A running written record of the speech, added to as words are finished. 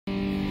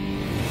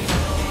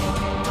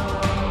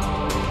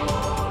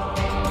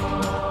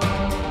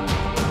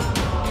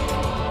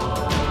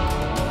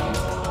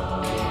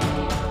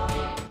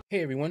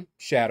Hey everyone,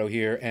 Shaedow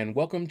here, and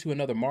welcome to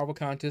another Marvel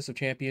Contest of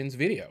Champions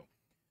video.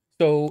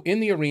 So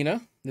in the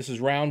arena, this is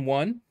round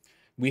one.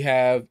 We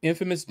have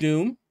Infamous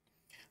Doom,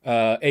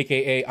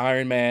 aka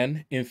Iron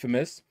Man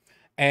Infamous,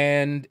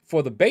 and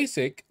for the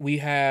basic, we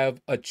have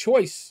a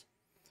choice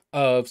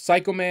of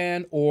Psycho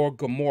Man or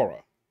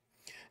Gamora.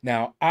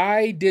 Now,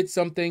 I did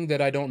something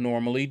that I don't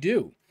normally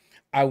do.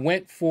 I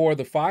went for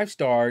the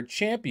 5-star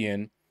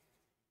champion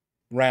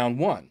round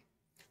one.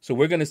 So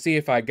we're going to see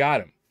if I got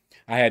him.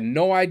 I had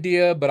no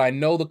idea, but I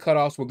know the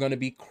cutoffs were going to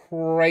be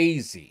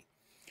crazy.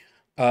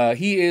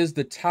 He is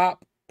the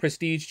top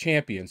prestige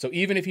champion. So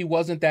even if he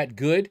wasn't that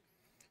good,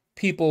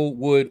 people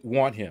would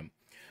want him.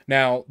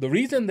 Now, the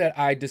reason that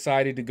I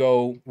decided to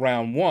go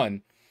round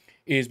one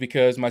is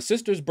because my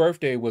sister's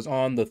birthday was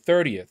on the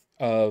 30th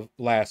of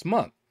last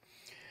month.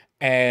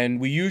 And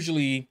we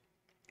usually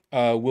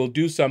will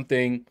do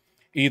something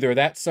either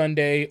that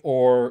Sunday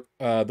or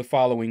the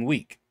following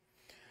week.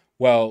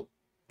 Well,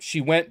 she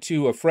went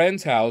to a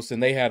friend's house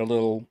and they had a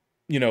little,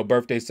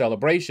 birthday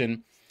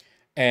celebration.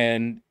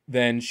 And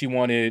then she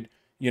wanted,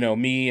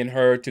 me and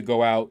her to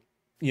go out,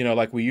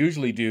 like we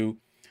usually do,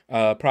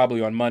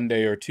 probably on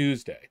Monday or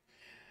Tuesday.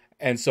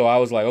 And so I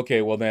was like,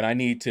 okay, well then I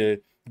need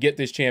to get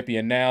this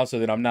champion now so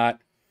that I'm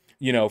not,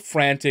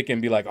 frantic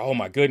and be like, oh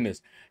my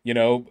goodness,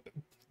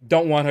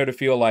 don't want her to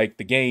feel like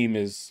the game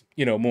is,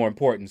 more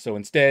important. So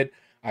instead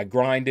I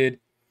grinded,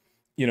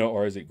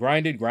 or is it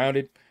grinded,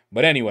 grounded?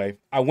 But anyway,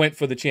 I went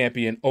for the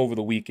champion over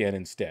the weekend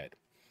instead.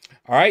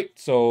 All right,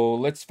 so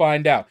let's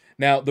find out.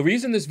 Now, the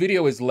reason this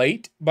video is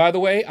late, by the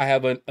way, I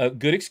have a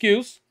good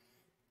excuse.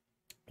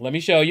 Let me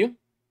show you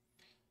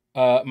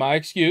my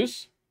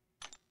excuse.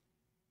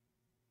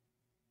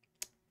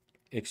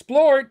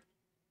 Explored.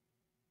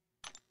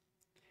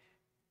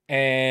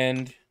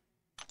 And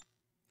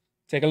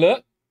take a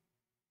look.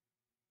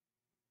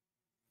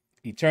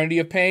 Eternity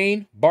of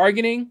Pain,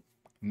 bargaining,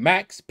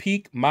 max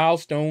peak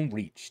milestone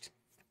reached.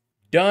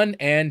 Done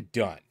and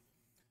done.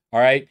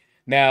 All right.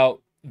 Now,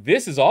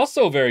 this is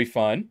also very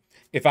fun.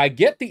 If I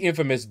get the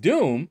Infamous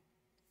Doom,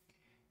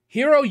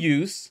 hero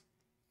use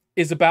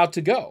is about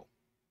to go.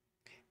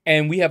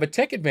 And we have a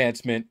tech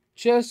advancement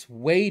just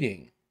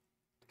waiting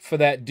for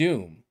that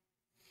Doom.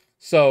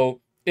 So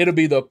it'll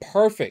be the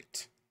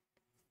perfect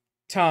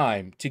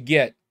time to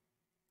get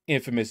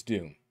Infamous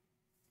Doom.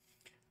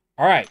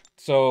 All right.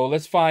 So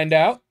let's find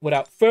out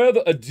without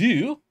further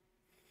ado.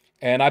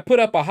 And I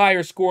put up a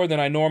higher score than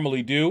I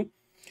normally do.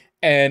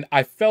 And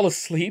I fell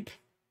asleep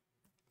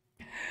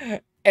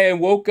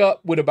and woke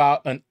up with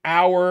about an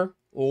hour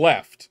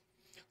left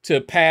to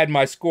pad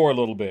my score a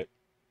little bit.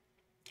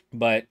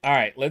 But all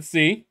right, let's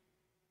see.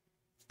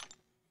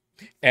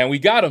 And we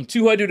got him,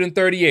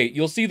 238.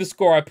 You'll see the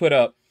score I put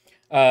up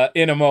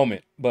in a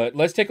moment. But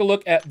let's take a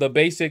look at the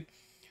basic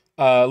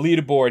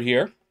leaderboard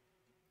here.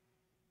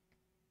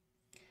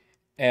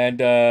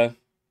 And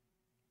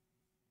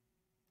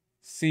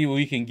see what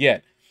we can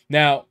get.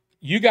 Now,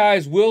 you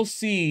guys will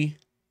see.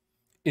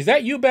 Is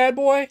that you, bad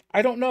boy?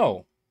 I don't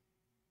know.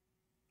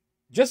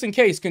 Just in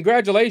case,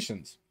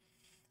 congratulations.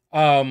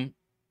 You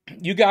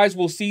guys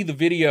will see the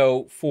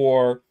video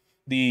for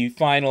the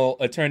final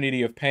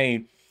Eternity of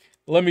Pain.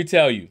 Let me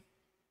tell you,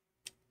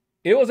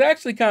 it was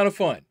actually kind of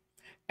fun.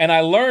 And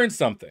I learned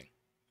something.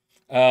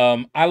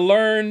 I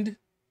learned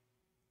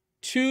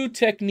two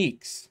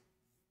techniques.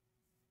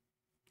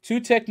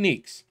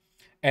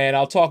 And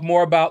I'll talk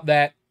more about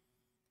that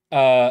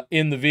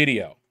in the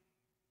video.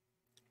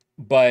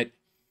 But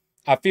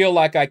I feel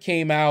like I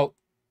came out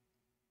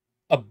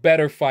a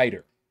better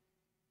fighter.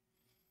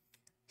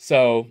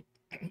 So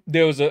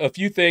there was a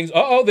few things.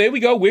 Uh-oh, there we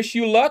go. Wish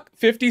you luck.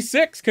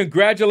 56.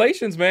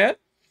 Congratulations, man.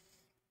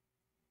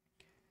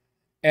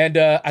 And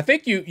I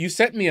think you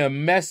sent me a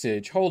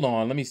message. Hold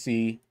on. Let me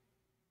see.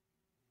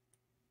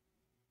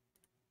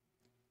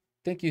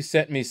 I think you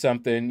sent me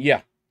something.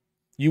 Yeah.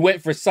 You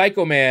went for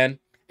Psycho Man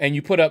and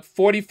you put up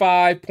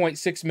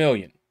 45.6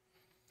 million.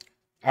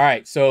 All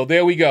right, so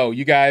there we go.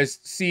 You guys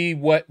see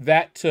what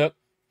that took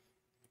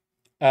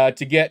to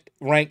get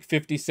rank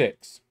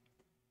 56.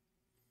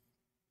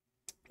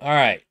 All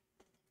right.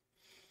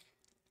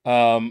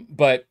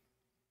 But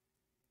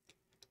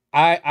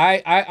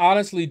I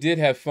honestly did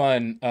have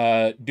fun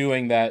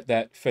doing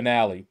that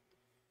finale.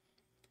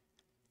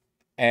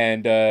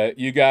 And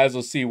you guys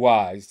will see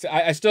why.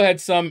 I still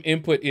had some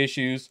input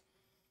issues,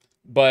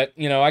 but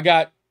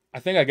I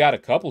think I got a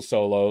couple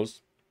solos.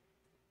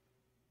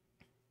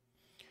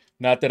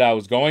 Not that I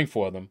was going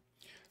for them.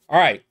 All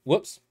right.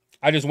 Whoops.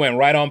 I just went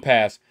right on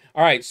past.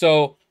 All right.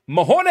 So,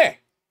 Mahone,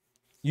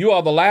 you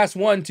are the last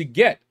one to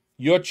get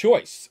your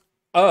choice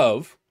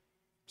of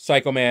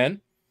Psycho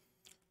Man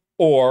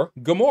or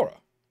Gamora.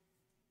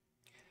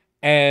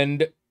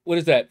 And what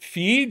is that?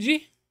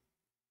 Fiji?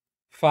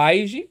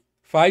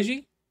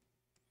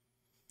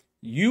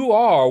 You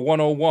are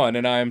 101,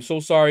 and I am so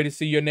sorry to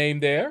see your name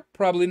there.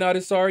 Probably not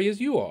as sorry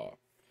as you are.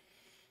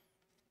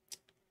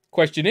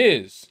 Question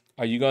is,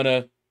 are you going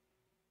to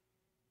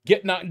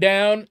get knocked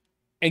down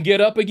and get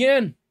up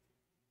again?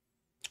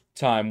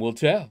 Time will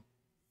tell.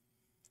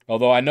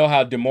 Although I know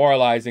how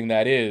demoralizing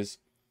that is.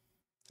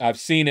 I've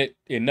seen it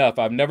enough.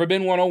 I've never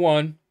been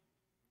 101,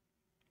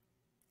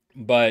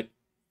 but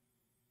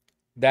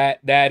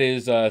that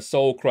is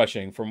soul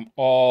crushing from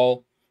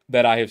all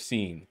that I have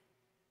seen.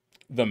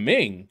 The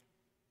Ming,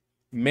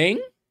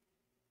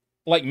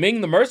 like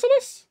Ming the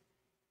Merciless.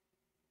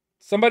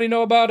 Somebody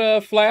know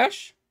about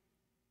Flash?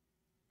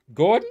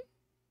 Gordon?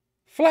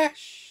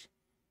 Flash.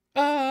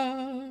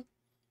 He'll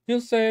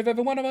save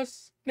every one of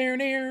us. Near,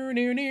 near,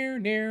 near, near,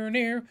 near,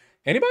 near.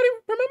 Anybody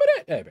remember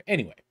that?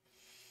 Anyway,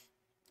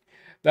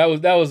 that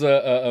was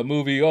a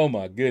movie. Oh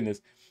my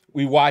goodness,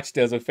 we watched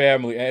as a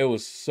family, and it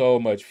was so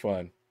much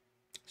fun.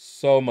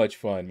 So much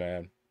fun,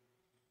 man.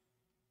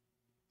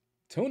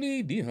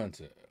 Tony D.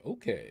 Hunter.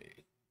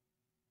 Okay.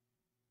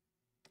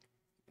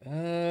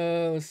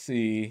 Let's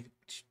see.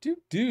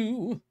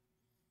 I'm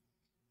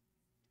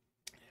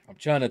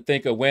trying to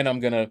think of when I'm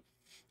gonna.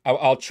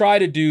 I'll try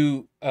to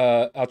do.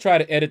 I'll try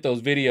to edit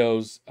those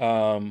videos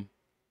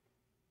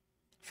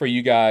for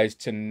you guys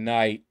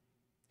tonight,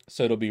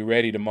 so it'll be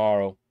ready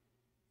tomorrow.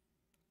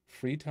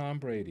 Free Tom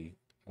Brady.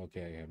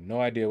 Okay, I have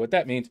no idea what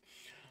that means.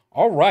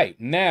 All right,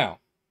 now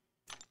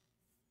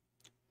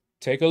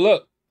take a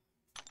look.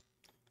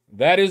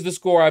 That is the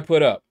score I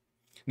put up.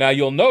 Now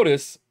you'll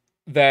notice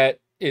that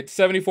it's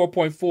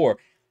 74.4.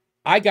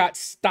 I got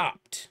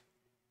stopped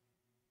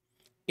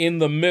in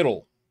the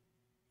middle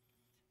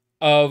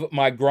of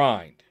my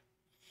grind.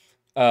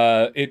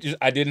 I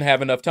didn't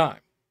have enough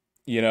time,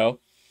 you know?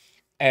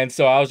 And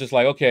so I was just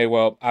like, okay,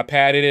 well, I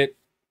padded it.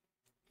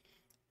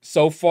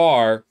 So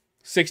far,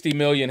 60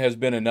 million has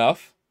been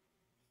enough.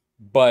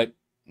 But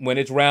when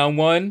it's round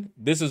one,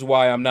 this is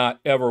why I'm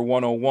not ever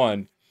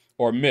 101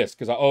 or miss,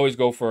 because I always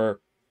go for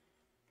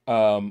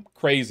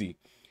crazy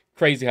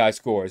high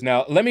scores.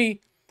 Now, let me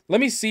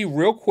see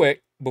real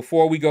quick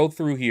before we go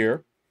through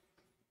here.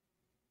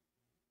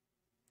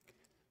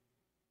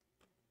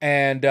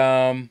 And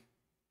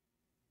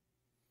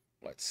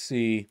let's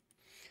see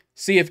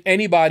if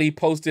anybody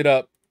posted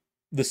up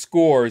the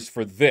scores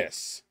for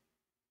this.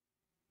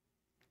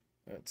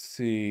 Let's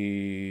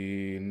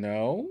see.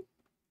 No.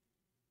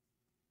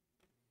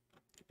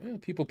 Yeah,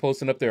 people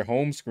posting up their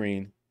home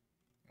screen.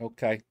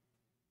 Okay.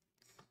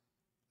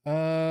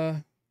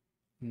 No.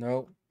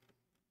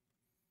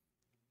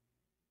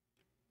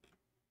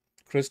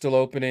 Crystal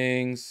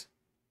openings.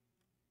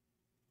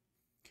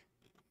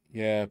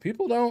 Yeah,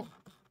 people don't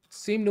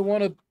seem to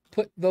want to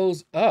put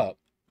those up.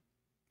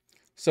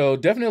 So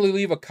definitely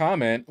leave a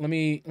comment. Let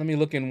me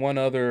look in one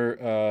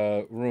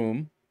other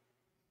room.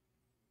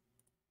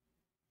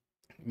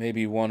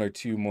 Maybe one or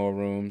two more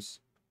rooms.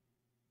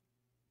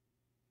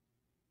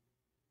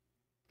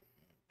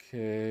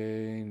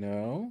 Okay,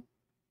 no.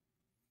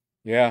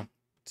 Yeah,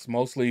 it's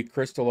mostly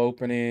crystal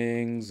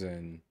openings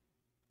and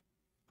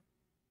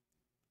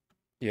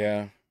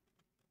yeah.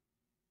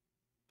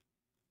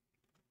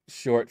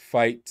 Short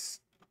fights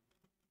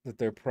that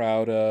they're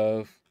proud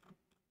of.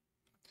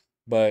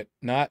 But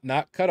not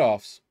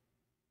cutoffs.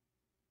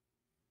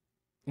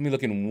 Let me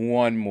look in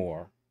one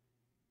more.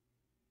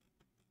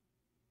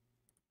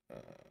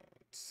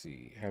 Let's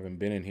see. Haven't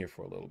been in here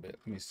for a little bit.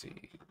 Let me see.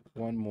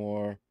 One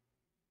more.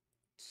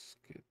 Let's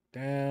get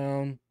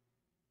down.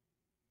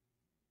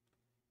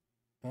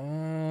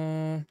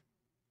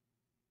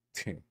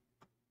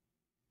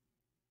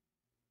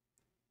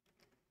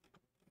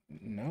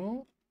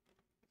 No.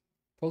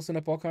 Posting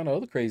up all kind of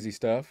other crazy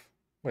stuff.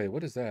 Wait,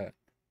 what is that?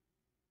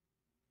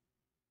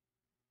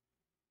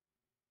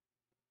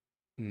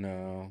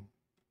 No.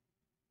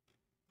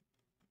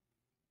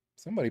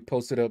 Somebody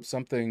posted up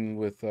something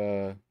with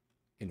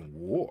in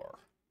war.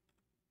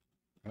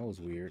 That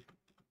was weird.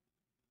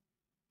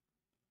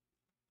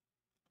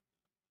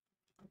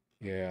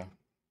 Yeah.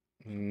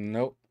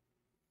 Nope.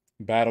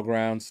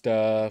 Battleground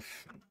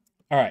stuff.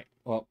 All right.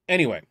 Well,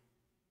 anyway.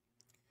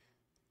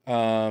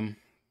 Let's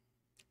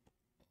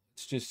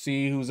just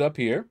see who's up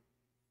here.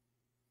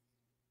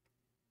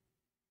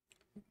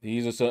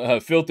 These are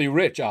filthy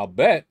rich, I'll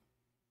bet.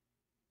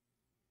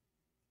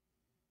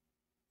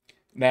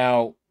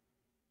 Now,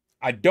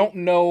 I don't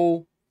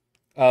know.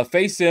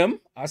 Face him.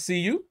 I see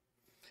you.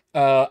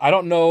 I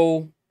don't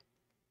know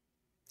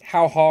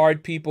how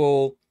hard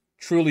people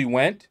truly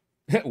went.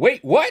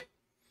 Wait, what?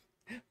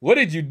 What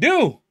did you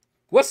do?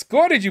 What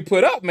score did you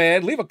put up,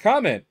 man? Leave a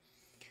comment.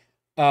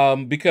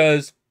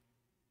 Because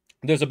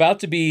there's about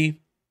to be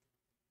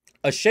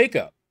a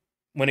shakeup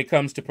when it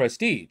comes to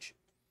prestige.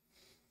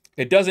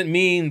 It doesn't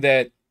mean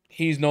that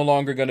he's no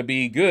longer going to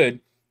be good,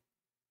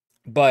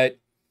 but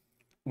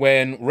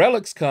when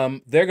relics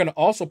come, they're going to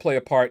also play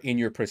a part in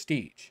your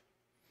prestige.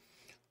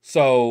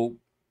 So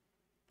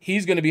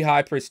he's going to be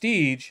high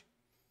prestige,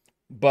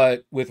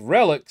 but with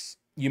relics,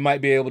 you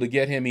might be able to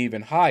get him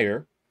even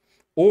higher,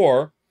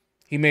 or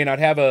he may not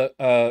have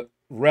a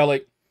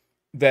relic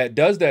that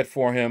does that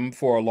for him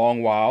for a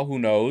long while. Who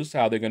knows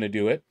how they're going to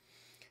do it?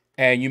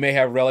 And you may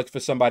have relics for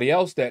somebody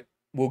else that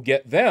will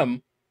get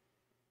them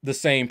the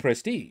same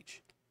prestige.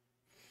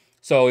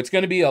 So it's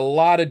going to be a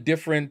lot of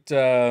different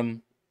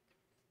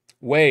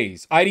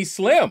ways. ID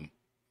Slim.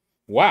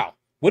 Wow.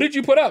 What did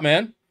you put up,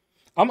 man?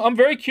 I'm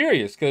very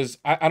curious because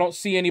I don't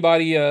see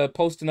anybody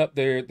posting up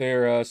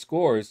their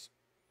scores.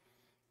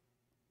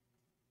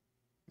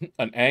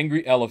 An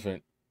angry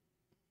elephant.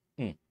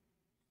 Hmm.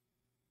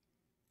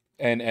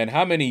 And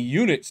how many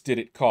units did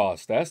it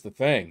cost? That's the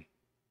thing.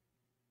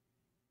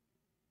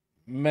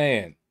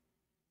 Man.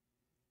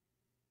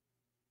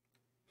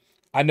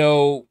 I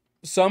know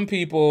some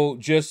people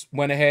just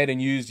went ahead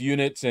and used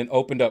units and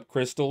opened up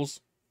crystals.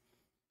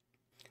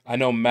 I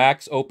know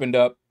Max opened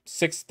up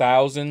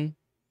 6,000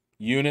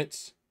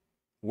 units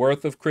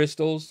worth of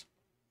crystals.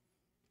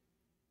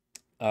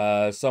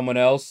 Someone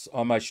else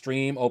on my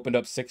stream opened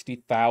up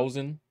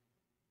 60,000.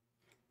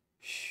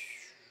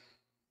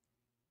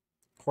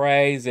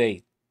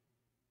 Crazy.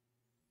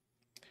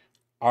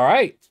 All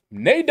right.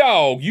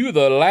 Naydog, you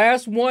the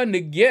last one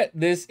to get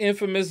this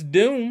infamous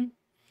Doom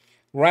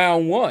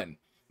round 1.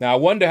 Now, I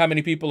wonder how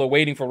many people are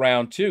waiting for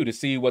round 2 to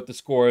see what the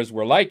scores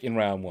were like in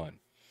round 1.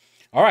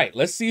 All right,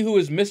 let's see who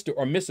is Mr.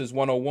 or Mrs.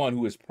 101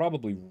 who is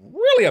probably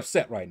really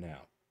upset right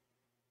now.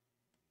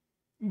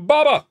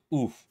 Baba!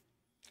 Oof.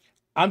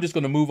 I'm just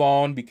going to move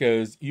on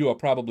because you are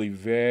probably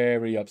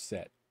very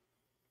upset.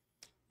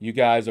 You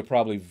guys are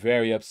probably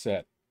very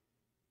upset.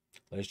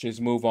 Let's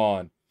just move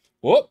on.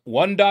 Whoop,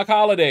 one Doc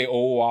Holliday.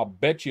 Oh, I'll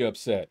bet you're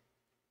upset.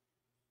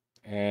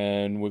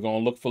 And we're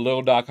going to look for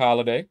little Doc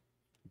Holliday.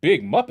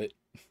 Big Muppet.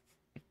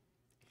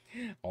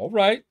 All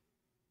right.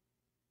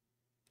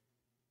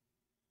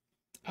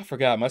 I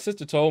forgot. My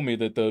sister told me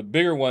that the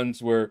bigger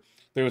ones were,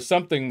 there was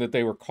something that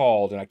they were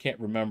called, and I can't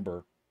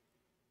remember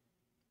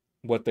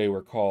what they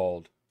were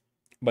called.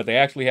 But they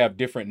actually have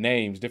different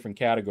names, different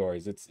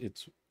categories.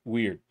 It's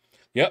weird.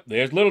 Yep,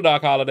 there's little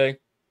Doc Holliday.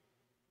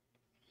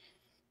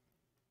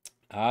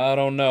 I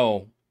don't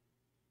know.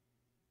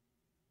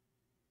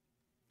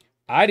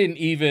 I didn't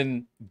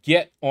even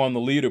get on the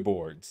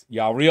leaderboards.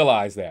 Y'all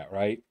realize that,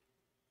 right?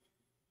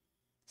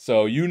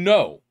 So you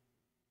know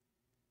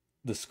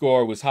the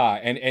score was high.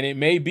 And it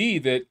may be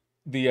that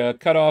the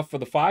cutoff for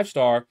the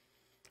 5-star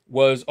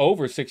was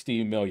over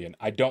 60 million.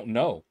 I don't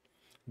know.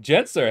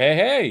 Jenser, hey,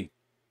 hey.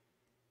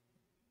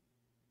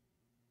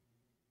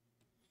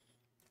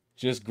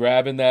 Just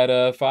grabbing that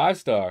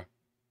 5-star.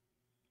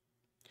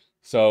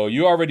 So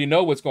you already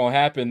know what's going to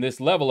happen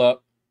this level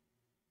up.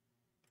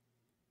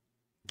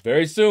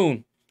 Very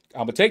soon, I'm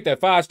going to take that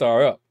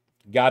 5-star up.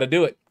 Got to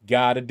do it.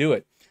 Got to do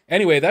it.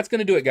 Anyway, that's going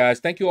to do it, guys.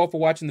 Thank you all for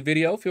watching the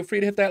video. Feel free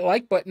to hit that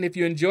like button if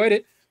you enjoyed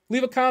it.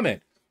 Leave a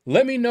comment.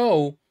 Let me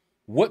know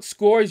what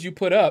scores you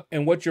put up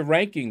and what your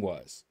ranking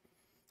was.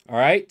 All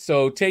right,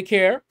 so take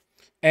care,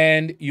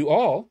 and you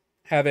all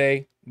have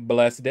a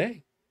blessed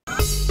day.